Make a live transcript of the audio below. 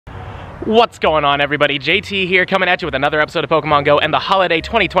What's going on, everybody? JT here, coming at you with another episode of Pokemon Go, and the Holiday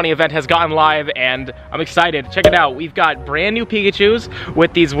 2020 event has gotten live, and I'm excited. Check it out. We've got brand new Pikachus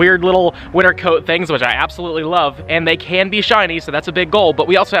with these weird little winter coat things, which I absolutely love, and they can be shiny, so that's a big goal, but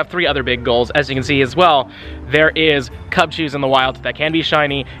we also have 3 other big goals, as you can see as well. There is PIKACHUs in the wild that can be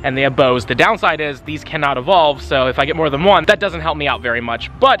shiny, and they have bows. The downside is these cannot evolve, so if I get more than one, that doesn't help me out very much.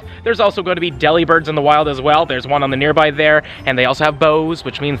 But there's also going to be Delibirds in the wild as well. There's one on the nearby there, and they also have bows,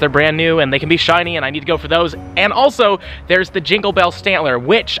 which means they're brand new, and they can be shiny, and I need to go for those. And also, there's the Jingle Bell Stantler,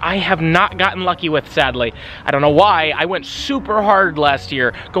 which I have not gotten lucky with, sadly. I don't know why. I went super hard last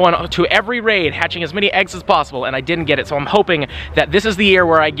year, going to every raid, hatching as many eggs as possible, and I didn't get it, so I'm hoping that this is the year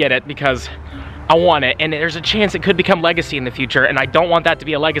where I get it, because I want it, and there's a chance it could become Legacy in the future, and I don't want that to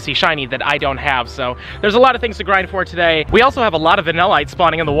be a Legacy shiny that I don't have, so there's a lot of things to grind for today. We also have a lot of Vanillites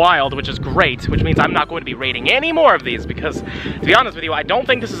spawning in the wild, which is great, which means I'm not going to be raiding any more of these, because, to be honest with you, I don't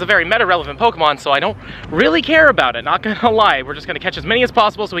think this is a very meta-relevant Pokemon, so I don't really care about it, not gonna lie. We're just gonna catch as many as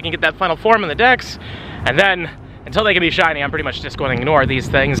possible so we can get that final form in the dex, and then until they can be shiny, I'm pretty much just going to ignore these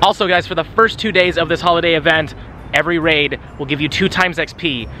things. Also, guys, for the first 2 days of this holiday event, every raid will give you 2 times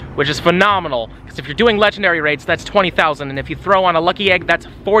XP, which is phenomenal, because if you're doing legendary raids, that's 20,000, and if you throw on a lucky egg, that's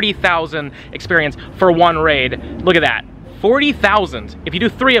 40,000 experience for one raid. Look at that, 40,000. If you do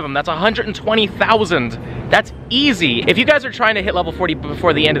 3 of them, that's 120,000. That's easy. If you guys are trying to hit level 40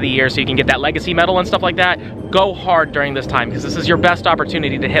 before the end of the year so you can get that Legacy medal and stuff like that, go hard during this time, because this is your best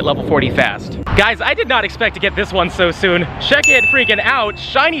opportunity to hit level 40 fast. Guys, I did not expect to get this one so soon. Check it freaking out.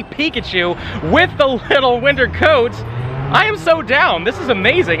 Shiny Pikachu with the little winter coat. I am so down. This is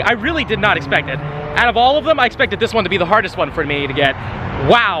amazing. I really did not expect it. Out of all of them, I expected this one to be the hardest one for me to get.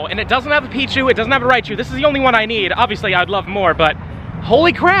 Wow, and it doesn't have a Pichu, it doesn't have a Raichu. This is the only one I need. Obviously, I'd love more, but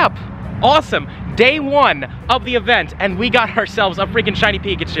holy crap. Awesome. Day 1 of the event, and we got ourselves a freaking shiny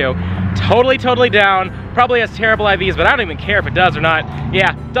Pikachu. Totally down. Probably has terrible IVs, but I don't even care if it does or not.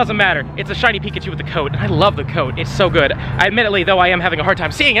 Yeah, doesn't matter. It's a shiny Pikachu with the coat, and I love the coat. It's so good. Admittedly, though, I am having a hard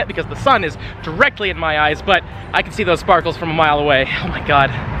time seeing it because the sun is directly in my eyes, but I can see those sparkles from a mile away. Oh my god,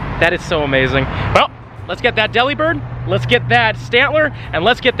 that is so amazing. Well, let's get that Delibird, let's get that Stantler, and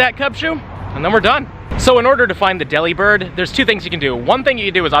let's get that PIKACHU, and then we're done. So in order to find the Delibird, there's 2 things you can do. One thing you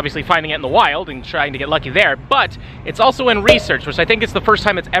can do is obviously finding it in the wild and trying to get lucky there, but it's also in research, which I think is the first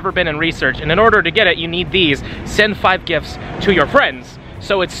time it's ever been in research, and in order to get it, you need these. Send 5 gifts to your friends.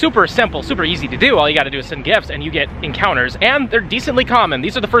 So it's super simple, super easy to do. All you gotta do is send gifts and you get encounters, and they're decently common.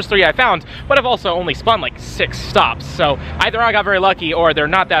 These are the first 3 I found, but I've also only spawned like 6 stops. So either I got very lucky or they're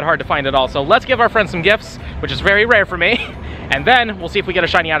not that hard to find at all. So let's give our friends some gifts, which is very rare for me, and then we'll see if we get a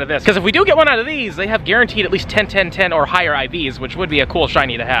shiny out of this. Because if we do get one out of these, they have guaranteed at least 10, 10, 10 or higher IVs, which would be a cool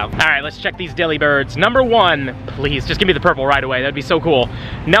shiny to have. All right, let's check these Delibirds. Number 1, please, just give me the purple right away. That'd be so cool.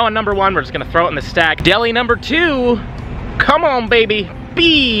 Now on number 1, we're just gonna throw it in the stack. Deli number 2, come on, baby.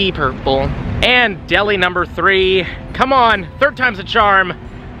 Be purple. And Deli number 3, come on, 3rd time's a charm,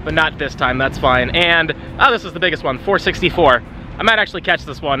 but not this time, that's fine. And, oh, this is the biggest one, 464. I might actually catch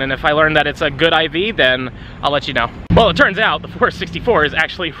this one, and if I learn that it's a good IV, then I'll let you know. Well, it turns out the 464 is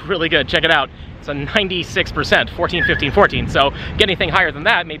actually really good. Check it out. It's a 96%, 14, 15, 14. So get anything higher than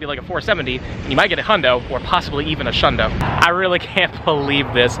that, maybe like a 470, and you might get a hundo, or possibly even a shundo. I really can't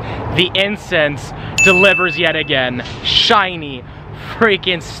believe this. The incense delivers yet again. Shiny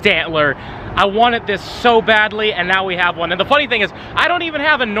freaking Stantler. I wanted this so badly, and now we have one. And the funny thing is, I don't even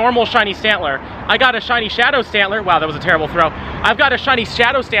have a normal shiny Stantler. I got a shiny Shadow Stantler. Wow, that was a terrible throw. I've got a shiny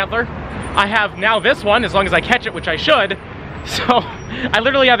Shadow Stantler. I have now this one, as long as I catch it, which I should. So, I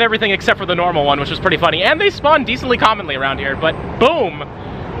literally have everything except for the normal one, which was pretty funny. And they spawn decently commonly around here, but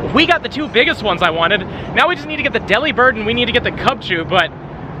boom! We got the 2 biggest ones I wanted. Now we just need to get the Delibird, and we need to get the PIKACHU, but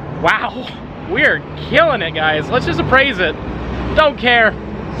wow, we're killing it, guys. Let's just appraise it. Don't care.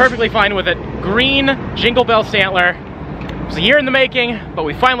 Perfectly fine with it. Green Jingle Bell Stantler. It was a year in the making, but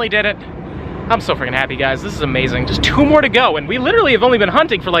we finally did it. I'm so freaking happy, guys. This is amazing. Just 2 more to go, and we literally have only been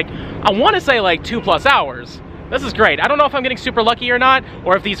hunting for like, I want to say like 2+ hours. This is great. I don't know if I'm getting super lucky or not,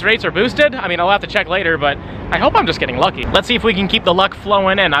 or if these rates are boosted. I mean, I'll have to check later, but I hope I'm just getting lucky. Let's see if we can keep the luck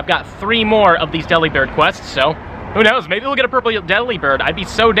flowing in. I've got 3 more of these Delibird quests, so who knows? Maybe we'll get a purple Delibird. I'd be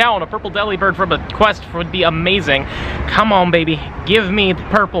so down. A purple Delibird from a quest would be amazing. Come on, baby. Give me the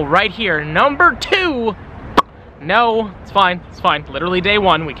purple right here. Number 2. No, it's fine. It's fine. Literally day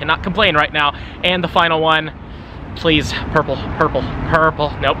 1. We cannot complain right now. And the final one. Please, purple, purple,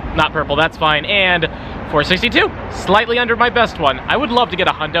 purple. Nope, not purple. That's fine. And 462. Slightly under my best one. I would love to get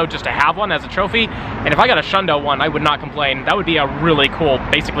a hundo just to have one as a trophy. And if I got a shundo one, I would not complain. That would be a really cool,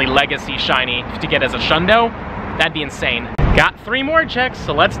 basically legacy shiny to get as a shundo. That'd be insane. Got 3 more checks,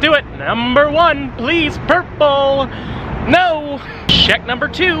 so let's do it. Number 1, please, purple. No. Check number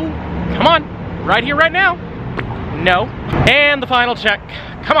 2. Come on, right here, right now. No. And the final check.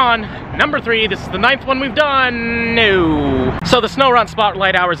 Come on, number 3. This is the 9th one we've done. No. So the snow run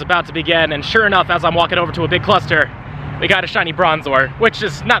spotlight hour is about to begin, and sure enough, as I'm walking over to a big cluster, we got a shiny Bronzor, which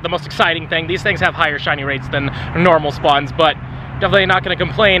is not the most exciting thing. These things have higher shiny rates than normal spawns, but definitely not going to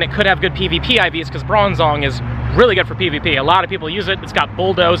complain. It could have good PvP IVs because Bronzong is really good for PvP. A lot of people use it. It's got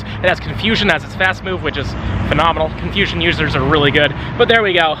Bulldoze. It has Confusion as its fast move, which is phenomenal. Confusion users are really good. But there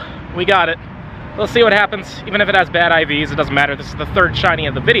we go. We got it. Let's see what happens. Even if it has bad IVs, it doesn't matter. This is the 3rd shiny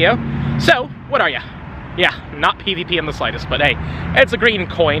of the video. So, what are ya? Yeah, not PvP in the slightest, but hey, it's a green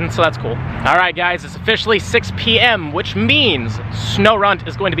coin, so that's cool. All right, guys, it's officially 6 p.m., which means Snow Runt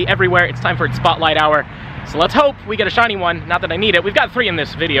is going to be everywhere. It's time for its spotlight hour. So let's hope we get a shiny one. Not that I need it. We've got 3 in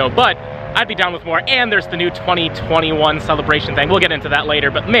this video, but I'd be down with more. And there's the new 2021 celebration thing. We'll get into that later,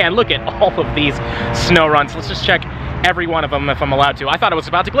 but man, look at all of these Snow Runts. Let's just check every one of them if I'm allowed to. I thought it was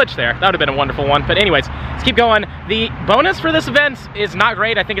about to glitch there. That would have been a wonderful one. But anyways, let's keep going. The bonus for this event is not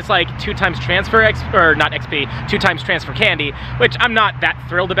great. I think it's like 2 times transfer or not XP, 2 times transfer candy, which I'm not that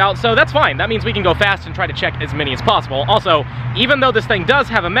thrilled about. So that's fine. That means we can go fast and try to check as many as possible. Also, even though this thing does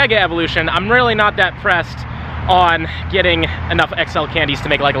have a mega evolution, I'm really not that pressed on getting enough XL candies to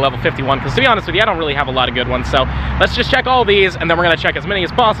make like a level 51, because to be honest with you, I don't really have a lot of good ones. So let's just check all these, and then we're gonna check as many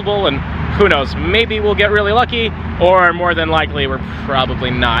as possible, and who knows, maybe we'll get really lucky, or more than likely we're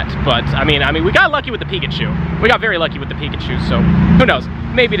probably not. But I mean we got lucky with the Pikachu. We got very lucky with the Pikachu, so who knows,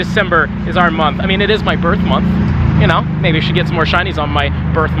 maybe December is our month. I mean, it is my birth month, you know, maybe I should get some more shinies on my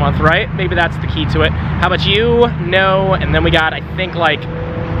birth month, right? Maybe that's the key to it. How about you? No. And then we got, I think, like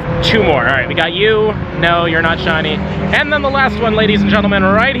 2 more. All right, we got you. No, you're not shiny. And then the last one, ladies and gentlemen,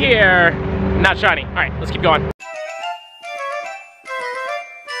 right here. Not shiny. All right, let's keep going.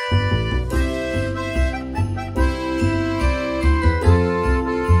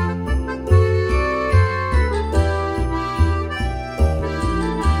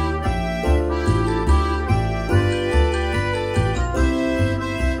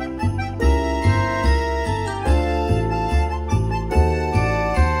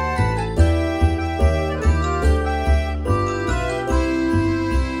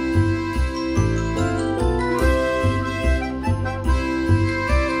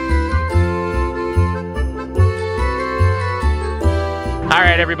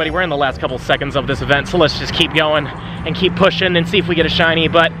 Alright everybody, we're in the last couple seconds of this event, so let's just keep going and keep pushing and see if we get a shiny,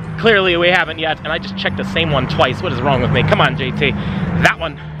 but clearly we haven't yet, and I just checked the same one twice. What is wrong with me? Come on, JT. That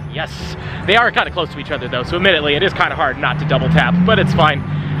one. Yes. They are kind of close to each other though, so admittedly it is kind of hard not to double tap, but it's fine.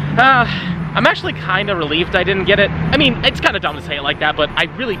 I'm actually kind of relieved I didn't get it. I mean, it's kind of dumb to say it like that, but I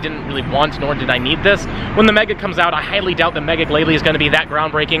really didn't want, nor did I need this. When the Mega comes out, I highly doubt the Mega Glalie is going to be that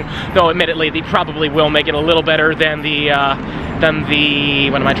groundbreaking, though admittedly, they probably will make it a little better than the,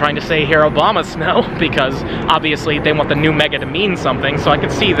 what am I trying to say here, Obama Snow, because obviously they want the new Mega to mean something, so I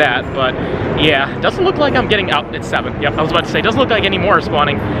could see that, but yeah, doesn't look like I'm getting out at 7. Yep, I was about to say, doesn't look like any more are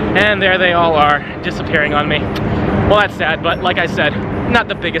spawning, and there they all are, disappearing on me. Well, that's sad, but like I said, not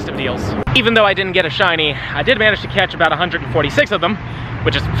the biggest of deals. Even though I didn't get a shiny, I did manage to catch about 146 of them,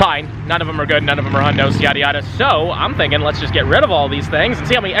 which is fine. None of them are good, none of them are hundos, yada yada. So I'm thinking let's just get rid of all these things and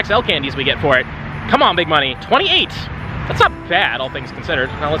see how many XL candies we get for it. Come on, big money. 28. That's not bad, all things considered.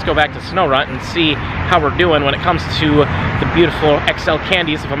 Now let's go back to Snow Runt and see how we're doing when it comes to the beautiful XL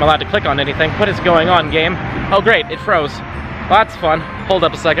candies, if I'm allowed to click on anything. What is going on, game? Oh great, it froze. Well, that's fun. Hold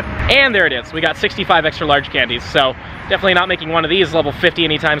up a second. And there it is. We got 65 extra large candies, so definitely not making one of these level 50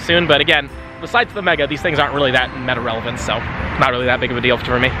 anytime soon, but again, besides the Mega, these things aren't really that meta relevant, so not really that big of a deal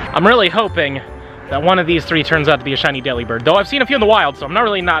for me. I'm really hoping that one of these 3 turns out to be a shiny Delibird, though I've seen a few in the wild, so I'm not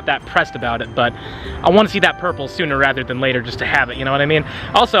really not that pressed about it, but I want to see that purple sooner rather than later just to have it, you know what I mean?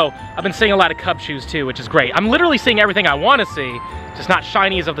 Also, I've been seeing a lot of PIKACHUs too, which is great. I'm literally seeing everything I want to see, just not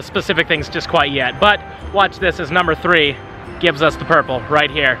shinies of the specific things just quite yet, but watch this as number 3 gives us the purple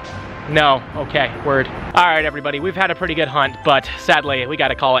right here. No, okay, word. All right, everybody, we've had a pretty good hunt, but sadly, we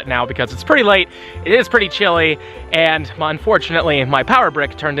gotta call it now because it's pretty late, it is pretty chilly, and unfortunately, my power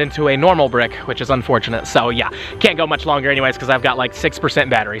brick turned into a normal brick, which is unfortunate, so yeah, can't go much longer anyways because I've got like 6%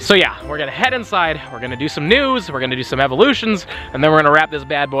 battery. So yeah, we're gonna head inside, we're gonna do some news, we're gonna do some evolutions, and then we're gonna wrap this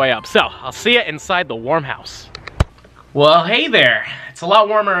bad boy up. So, I'll see you inside the warm house. Well, hey there. It's a lot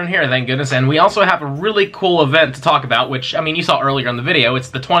warmer in here, thank goodness, and we also have a really cool event to talk about, which, I mean, you saw earlier in the video. It's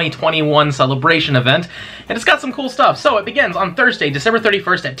the 2021 celebration event, and it's got some cool stuff. So it begins on Thursday, December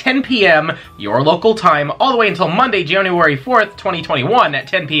 31st at 10 p.m. your local time, all the way until Monday, January 4th, 2021 at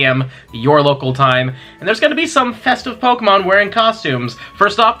 10 p.m. your local time. And there's going to be some festive Pokemon wearing costumes.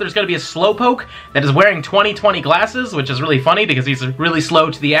 First off, there's going to be a Slowpoke that is wearing 2020 glasses, which is really funny because he's really slow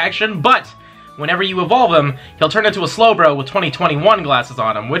to the action, but whenever you evolve him, he'll turn into a Slowbro with 2021 glasses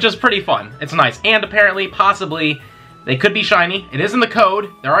on him, which is pretty fun. It's nice. And apparently, possibly, they could be shiny. It is in the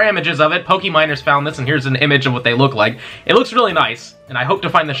code. There are images of it. Pokeminers found this, and here's an image of what they look like. It looks really nice, and I hope to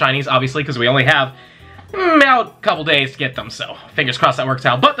find the shinies, obviously, because we only have about a couple days to get them, so fingers crossed that works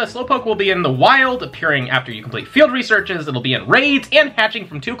out. But the Slowpoke will be in the wild, appearing after you complete field researches. It'll be in raids, and hatching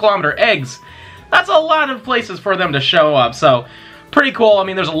from 2-kilometer eggs. That's a lot of places for them to show up, so pretty cool. I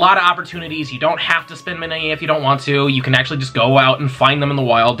mean, there's a lot of opportunities. You don't have to spend money if you don't want to. You can actually just go out and find them in the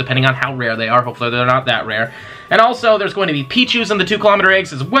wild, depending on how rare they are. Hopefully they're not that rare. And also, there's going to be Pichus in the 2-kilometer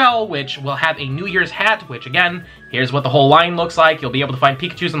eggs as well, which will have a New Year's hat, which, again, here's what the whole line looks like. You'll be able to find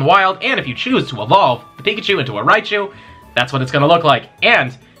Pikachus in the wild, and if you choose to evolve the Pikachu into a Raichu, that's what it's going to look like.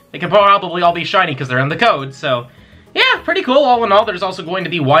 And they can probably all be shiny because they're in the code, so yeah, pretty cool all in all. There's also going to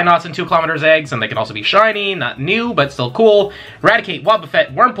be Whynots in 2-kilometer eggs, and they can also be shiny, not new, but still cool. Raticate,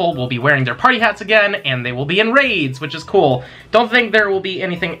 Wobbuffet, Wurmple will be wearing their party hats again, and they will be in raids, which is cool. Don't think there will be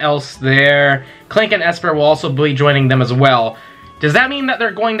anything else there. Clink and Esper will also be joining them as well. Does that mean that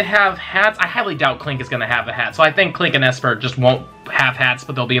they're going to have hats? I highly doubt Clink is going to have a hat, so I think Clink and Esper just won't have hats,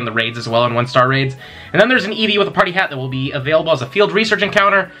 but they'll be in the raids as well, in 1-star raids. And then there's an Eevee with a party hat that will be available as a field research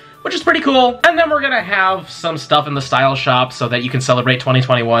encounter, which is pretty cool. And then we're gonna have some stuff in the style shop so that you can celebrate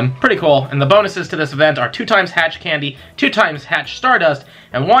 2021. Pretty cool. And the bonuses to this event are 2x Hatch Candy, 2x Hatch Stardust,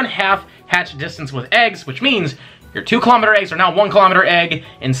 and 1/2 Hatch Distance with eggs, which means your 2-kilometer eggs are now 1-kilometer egg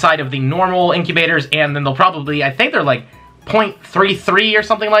inside of the normal incubators, and then they'll probably, I think they're like 0.33 or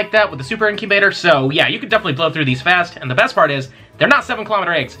something like that with the super incubator. So yeah, you could definitely blow through these fast. And the best part is, they're not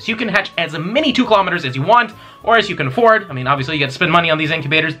 7-kilometer eggs, so you can hatch as many 2 kilometers as you want, or as you can afford. I mean, obviously you got to spend money on these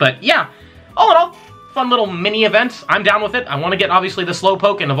incubators, but yeah, all in all, fun little mini event. I'm down with it. I want to get, obviously, the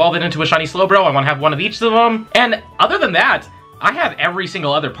Slowpoke and evolve it into a shiny Slowbro. I want to have one of each of them. And other than that, I have every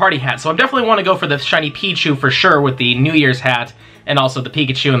single other party hat, so I definitely want to go for the shiny Pichu for sure with the New Year's hat, and also the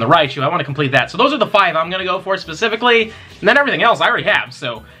Pikachu and the Raichu. I want to complete that. So those are the 5 I'm going to go for specifically, and then everything else I already have,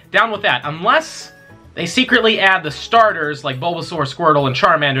 so down with that. Unless they secretly add the starters like Bulbasaur, Squirtle, and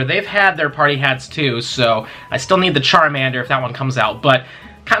Charmander. They've had their party hats too, so I still need the Charmander if that one comes out, but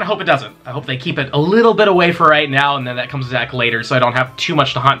kind of hope it doesn't. I hope they keep it a little bit away for right now, and then that comes back later, so I don't have too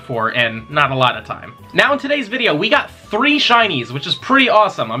much to hunt for, and not a lot of time. Now in today's video, we got 3 shinies, which is pretty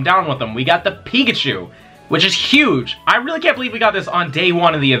awesome. I'm down with them. We got the Pikachu, which is huge. I really can't believe we got this on day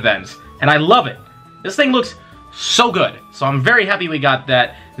 1 of the event, and I love it. This thing looks so good, so I'm very happy we got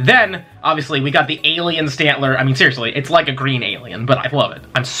that. Then, obviously, we got the alien Stantler. I mean, seriously, it's like a green alien, but I love it.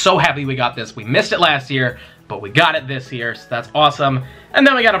 I'm so happy we got this. We missed it last year, but we got it this year, so that's awesome. And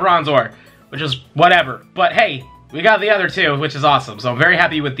then we got a Bronzor, which is whatever. But hey, we got the other 2, which is awesome. So I'm very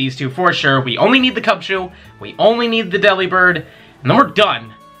happy with these 2 for sure. We only need the Cubchoo, we only need the Delibird, and then we're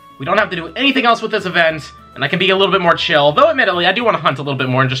done. We don't have to do anything else with this event, and I can be a little bit more chill. Though, admittedly, I do want to hunt a little bit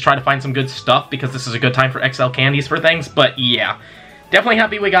more and just try to find some good stuff, because this is a good time for XL candies for things, but yeah. Definitely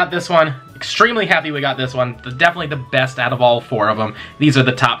happy we got this one. Extremely happy we got this one. Definitely the best out of all 4 of them. These are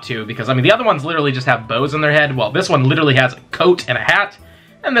the top 2, because, I mean, the other ones literally just have bows in their head. Well, this one literally has a coat and a hat,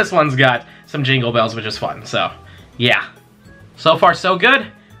 and this one's got some jingle bells, which is fun. So, yeah. So far, so good.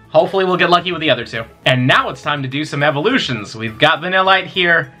 Hopefully we'll get lucky with the other 2. And now it's time to do some evolutions. We've got Vanillite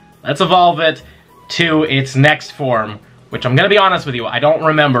here. Let's evolve it to its next form, which I'm gonna be honest with you, I don't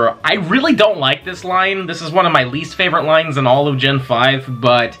remember. I really don't like this line. This is one of my least favorite lines in all of Gen 5,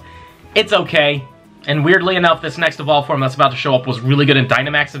 but it's okay. And weirdly enough, this next evolve form that's about to show up was really good in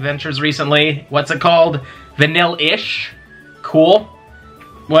Dynamax Adventures recently. What's it called? Vanilla-ish? Cool.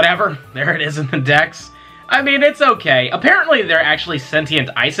 Whatever. There it is in the dex. I mean, it's okay. Apparently they're actually sentient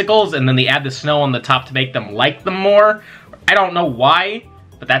icicles, and then they add the snow on the top to make them like them more. I don't know why,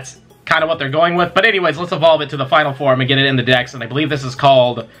 but that's kind of what they're going with. But anyways, let's evolve it to the final form and get it in the dex, and I believe this is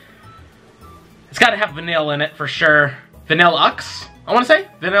called... It's gotta have Vanilla in it for sure. Vanilla-Ux? I want to say?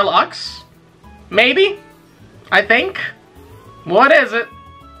 Vanilla-Ux? Maybe? I think? What is it?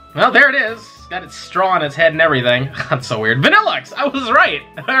 Well, there it is. It's got its straw on its head and everything. That's so weird. Vanilla-Ux! I was right!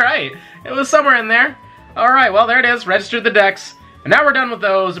 Alright. It was somewhere in there. Alright, well, there it is. Registered the dex. And now we're done with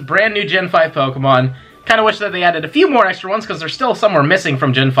those brand new Gen 5 Pokemon. Kind of wish that they added a few more extra ones, because they're still somewhere missing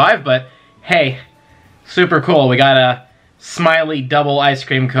from Gen 5, but hey, Super cool. We got a smiley double ice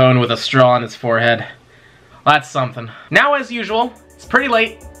cream cone with a straw on its forehead. That's something. Now, as usual, it's pretty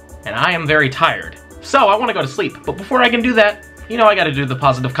late, and I am very tired. So I want to go to sleep, but before I can do that, you know I gotta do the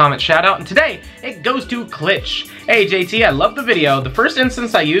positive comment shout out, and today it goes to Klitsch. Hey JT, I love the video. The first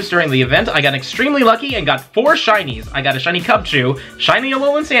instance I used during the event, I got extremely lucky and got 4 shinies. I got a shiny Cubchoo, shiny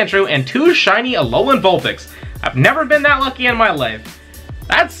Alolan Sandshrew, and 2 shiny Alolan Vulpix. I've never been that lucky in my life.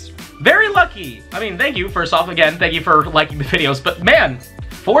 That's very lucky. I mean, thank you, first off, again, thank you for liking the videos, but man,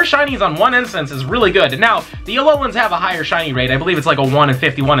 4 shinies on one instance is really good. And now, the Alolans have a higher shiny rate. I believe it's like a 1 in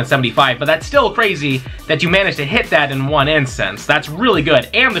 50, 1 in 75, but that's still crazy that you managed to hit that in one instance. That's really good.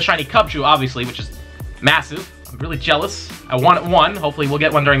 And the shiny Cubchoo, obviously, which is massive. I'm really jealous. I want one. Hopefully we'll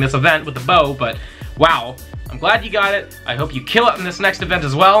get one during this event with the bow, but wow. I'm glad you got it. I hope you kill it in this next event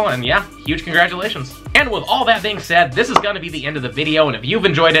as well, and yeah, huge congratulations. And with all that being said, this is going to be the end of the video, and if you've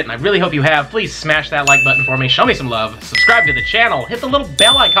enjoyed it, and I really hope you have, please smash that like button for me, show me some love, subscribe to the channel, hit the little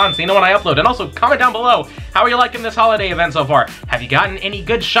bell icon so you know when I upload, and also comment down below, how are you liking this holiday event so far? Have you gotten any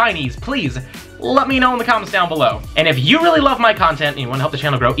good shinies? Please, let me know in the comments down below. And if you really love my content and you want to help the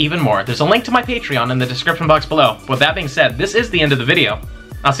channel grow even more, there's a link to my Patreon in the description box below. With that being said, this is the end of the video.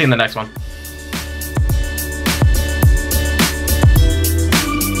 I'll see you in the next one.